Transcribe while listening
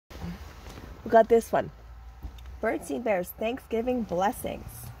We got this one. Berenstain Bears Thanksgiving Blessings.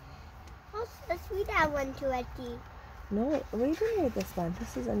 Let's read that one too, Auntie. No, we didn't read this one.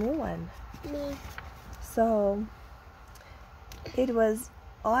 This is a new one. Me. So, it was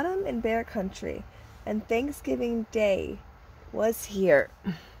autumn in Bear Country, and Thanksgiving Day was here.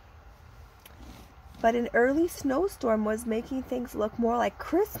 But an early snowstorm was making things look more like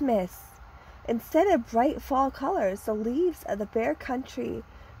Christmas. Instead of bright fall colors, the leaves of the Bear Country,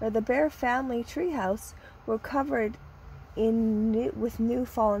 or the Bear family treehouse, were covered with new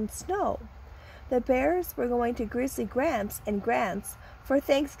fallen snow. The bears were going to Grizzly Gramps and Grant's for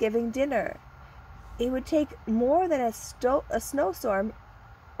Thanksgiving dinner. It would take more than a snowstorm,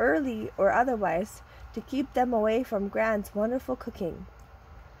 early or otherwise, to keep them away from Grant's wonderful cooking.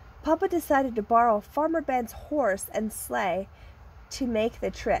 Papa decided to borrow Farmer Ben's horse and sleigh to make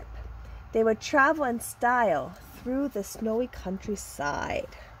the trip. They would travel in style through the snowy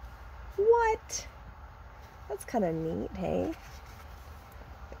countryside. What? That's kind of neat, hey?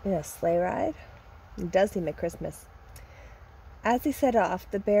 In a sleigh ride? It does seem like Christmas. As they set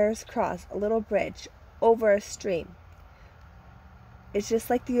off, the bears crossed a little bridge over a stream. It's just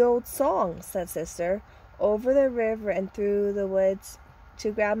like the old song, said Sister. Over the river and through the woods,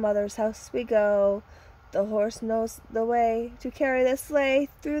 to Grandmother's house we go. The horse knows the way to carry the sleigh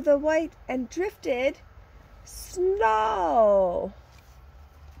through the white and drifted snow.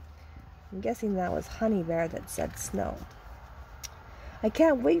 I'm guessing that was Honey Bear that said snow. I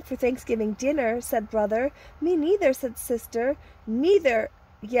can't wait for Thanksgiving dinner, said Brother. Me neither, said Sister. Neither,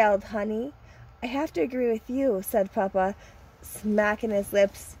 yelled Honey. I have to agree with you, said Papa, smacking his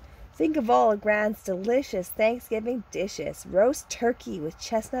lips. Think of all of Grand's delicious Thanksgiving dishes. Roast turkey with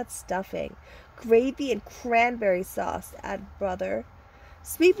chestnut stuffing, gravy and cranberry sauce, added Brother.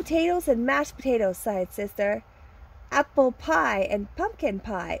 Sweet potatoes and mashed potatoes, sighed Sister. Apple pie and pumpkin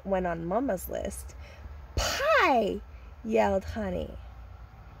pie went on Mama's list. Pie, yelled Honey.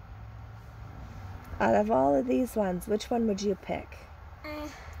 Out of all of these ones, which one would you pick?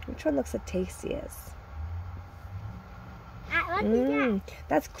 Which one looks the tastiest?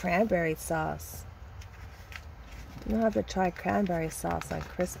 That's cranberry sauce. You'll have to try cranberry sauce on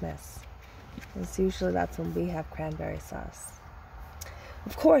Christmas. Because usually that's when we have cranberry sauce.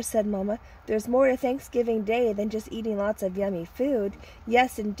 Of course, said Mama, there's more to Thanksgiving Day than just eating lots of yummy food.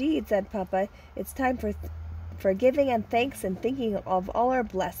 Yes, indeed, said Papa. It's time for giving and thanks and thinking of all our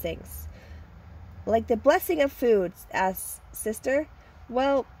blessings. Like the blessing of food, asked Sister.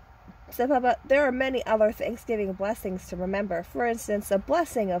 Well, said Papa, there are many other Thanksgiving blessings to remember. For instance, a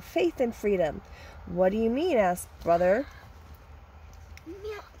blessing of faith and freedom. What do you mean? Asked Brother. We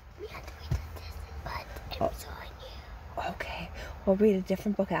have to read this, but it's on you. Okay, we'll read a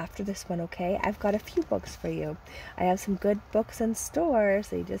different book after this one, okay? I've got a few books for you. I have some good books in store,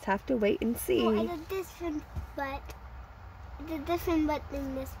 so you just have to wait and see. Oh, it's a different but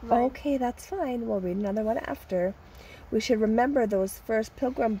in this one. Okay, that's fine. We'll read another one after. We should remember those first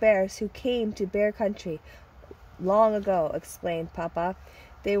pilgrim bears who came to Bear Country long ago, explained Papa.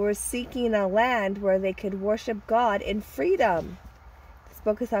 They were seeking a land where they could worship God in freedom. This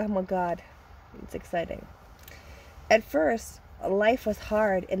book is talking about God. It's exciting. At first, life was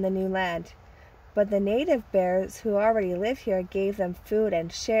hard in the new land, but the native bears who already live here gave them food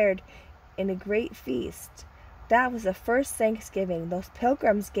and shared in a great feast. That was the first Thanksgiving. Those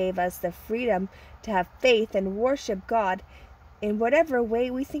pilgrims gave us the freedom to have faith and worship God in whatever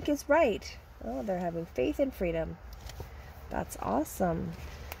way we think is right. Oh, they're having faith and freedom. That's awesome.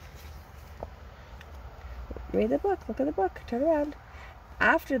 Read the book. Look at the book. Turn around.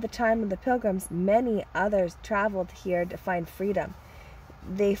 After the time of the pilgrims, many others traveled here to find freedom.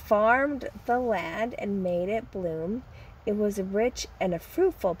 They farmed the land and made it bloom. It was a rich and a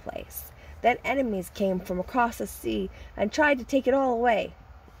fruitful place. Then enemies came from across the sea and tried to take it all away.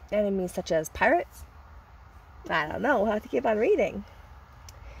 Enemies such as pirates? I don't know. We'll have to keep on reading.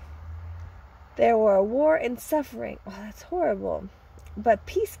 There were war and suffering. Oh, that's horrible. But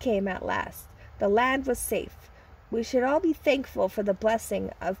peace came at last. The land was safe. We should all be thankful for the blessing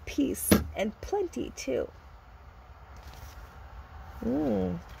of peace and plenty, too.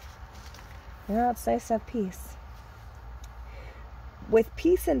 Yeah, it's nice to have peace. With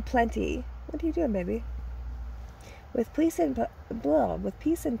peace and plenty, what are you doing, baby? With peace and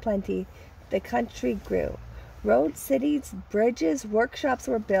plenty, the country grew. Roads, cities, bridges, workshops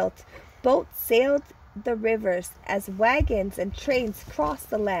were built. Boats sailed the rivers as wagons and trains crossed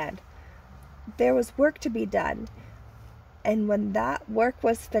the land. There was work to be done, and when that work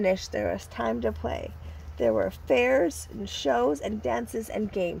was finished, there was time to play. There were fairs and shows and dances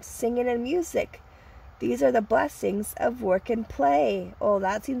and games, singing and music. These are the blessings of work and play. Oh,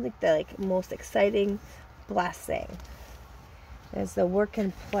 that seems like the most exciting blessing. Is the work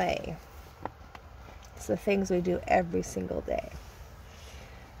and play. It's the things we do every single day.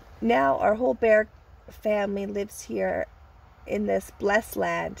 Now our whole bear family lives here in this blessed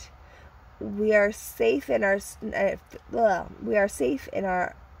land. We are safe in our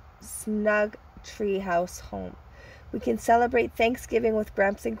snug treehouse home. We can celebrate Thanksgiving with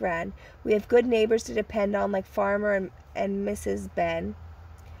Gramps and Gran. We have good neighbors to depend on, like Farmer and Mrs. Ben.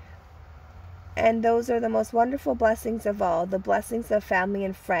 And those are the most wonderful blessings of all, the blessings of family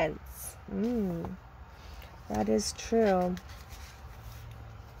and friends. That is true.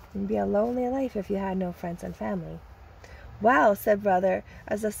 It'd be a lonely life if you had no friends and family. Wow, said Brother,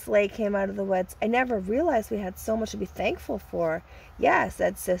 as a sleigh came out of the woods. I never realized we had so much to be thankful for. Yeah,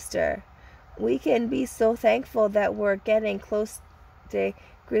 said Sister. We can be so thankful that we're getting close to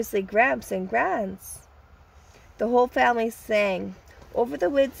Grizzly Gramps and Grans. The whole family sang, over the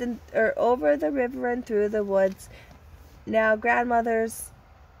woods over the river and through the woods. Now grandmother's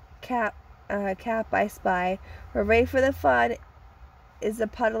cap I spy. Hooray for the fun, is the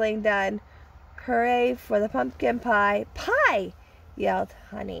puddling done. Hooray for the pumpkin pie. Pie! Yelled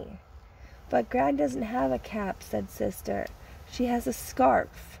Honey. But Gran doesn't have a cap, said Sister. She has a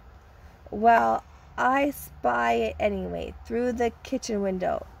scarf. Well, I spy it anyway, through the kitchen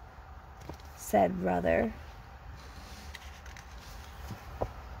window, said Brother.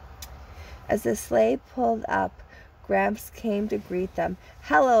 As the sleigh pulled up, Gramps came to greet them.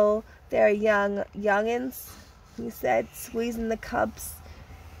 Hello there, young'uns, he said, squeezing the cubs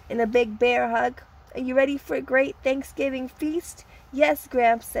in a big bear hug. Are you ready for a great Thanksgiving feast? Yes,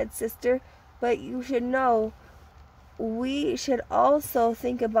 Gramps, said Sister, but you should know we should also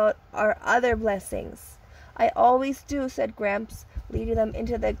think about our other blessings. I always do, said Gramps, leading them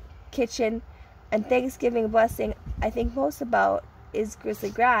into the kitchen. And Thanksgiving blessing I think most about is Grizzly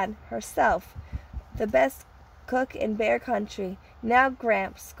Gran herself, the best cook in Bear Country. Now,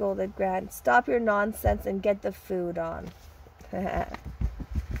 Gramps, scolded Gran, stop your nonsense and get the food on.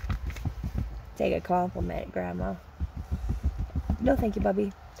 Take a compliment, Grandma. No, thank you,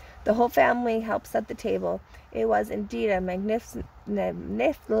 Bubby. The whole family helped set the table. It was indeed a magnificent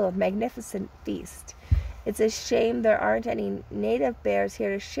feast. It's a shame there aren't any native bears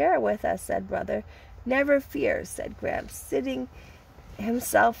here to share with us, said Brother. Never fear, said Gramps, sitting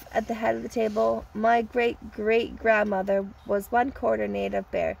himself at the head of the table. My great-great-grandmother was 1/4 native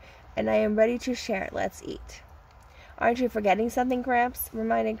bear, and I am ready to share it. Let's eat. Aren't you forgetting something, Gramps?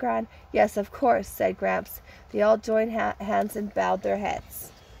 Reminded Gran. Yes, of course, said Gramps. They all joined hands and bowed their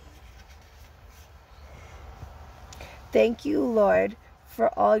heads. Thank you, Lord, for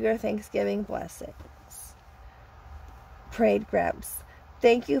all your Thanksgiving blessings, prayed Gramps.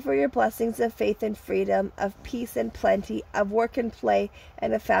 Thank you for your blessings of faith and freedom, of peace and plenty, of work and play,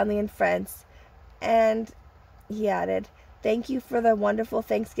 and of family and friends. And, he added, thank you for the wonderful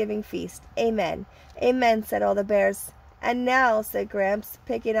Thanksgiving feast. Amen. Amen, said all the bears. And now, said Gramps,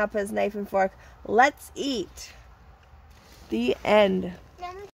 picking up his knife and fork, let's eat. The end.